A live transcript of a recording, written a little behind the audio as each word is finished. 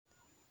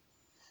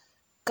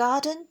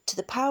Garden to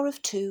the Power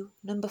of 2,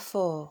 number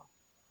 4.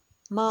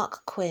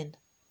 Marc, Quinn.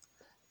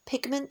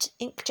 Pigment,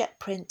 inkjet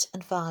print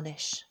and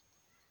varnish.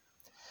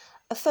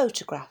 A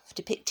photograph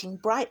depicting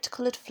bright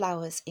coloured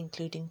flowers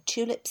including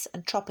tulips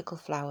and tropical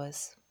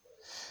flowers.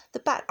 The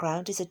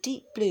background is a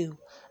deep blue,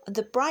 and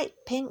the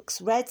bright pinks,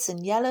 reds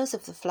and yellows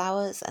of the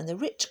flowers and the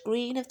rich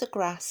green of the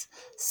grass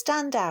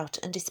stand out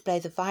and display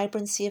the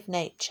vibrancy of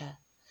nature.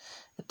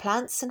 The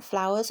plants and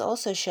flowers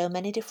also show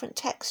many different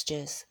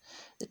textures.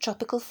 The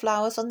tropical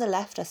flowers on the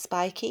left are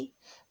spiky,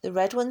 the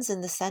red ones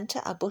in the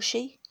centre are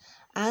bushy,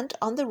 and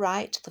on the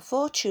right the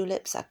 4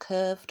 tulips are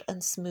curved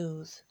and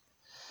smooth.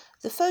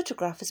 The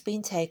photograph has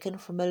been taken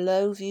from a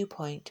low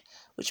viewpoint,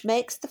 which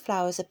makes the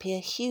flowers appear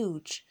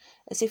huge,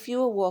 as if you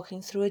were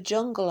walking through a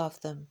jungle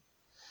of them.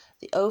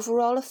 The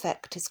overall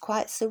effect is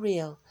quite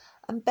surreal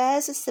and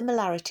bears a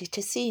similarity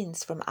to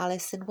scenes from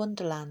Alice in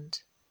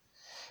Wonderland.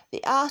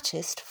 The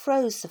artist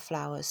froze the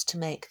flowers to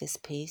make this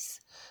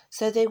piece,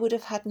 so they would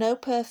have had no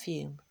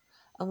perfume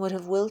and would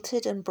have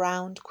wilted and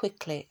browned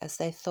quickly as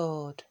they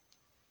thawed.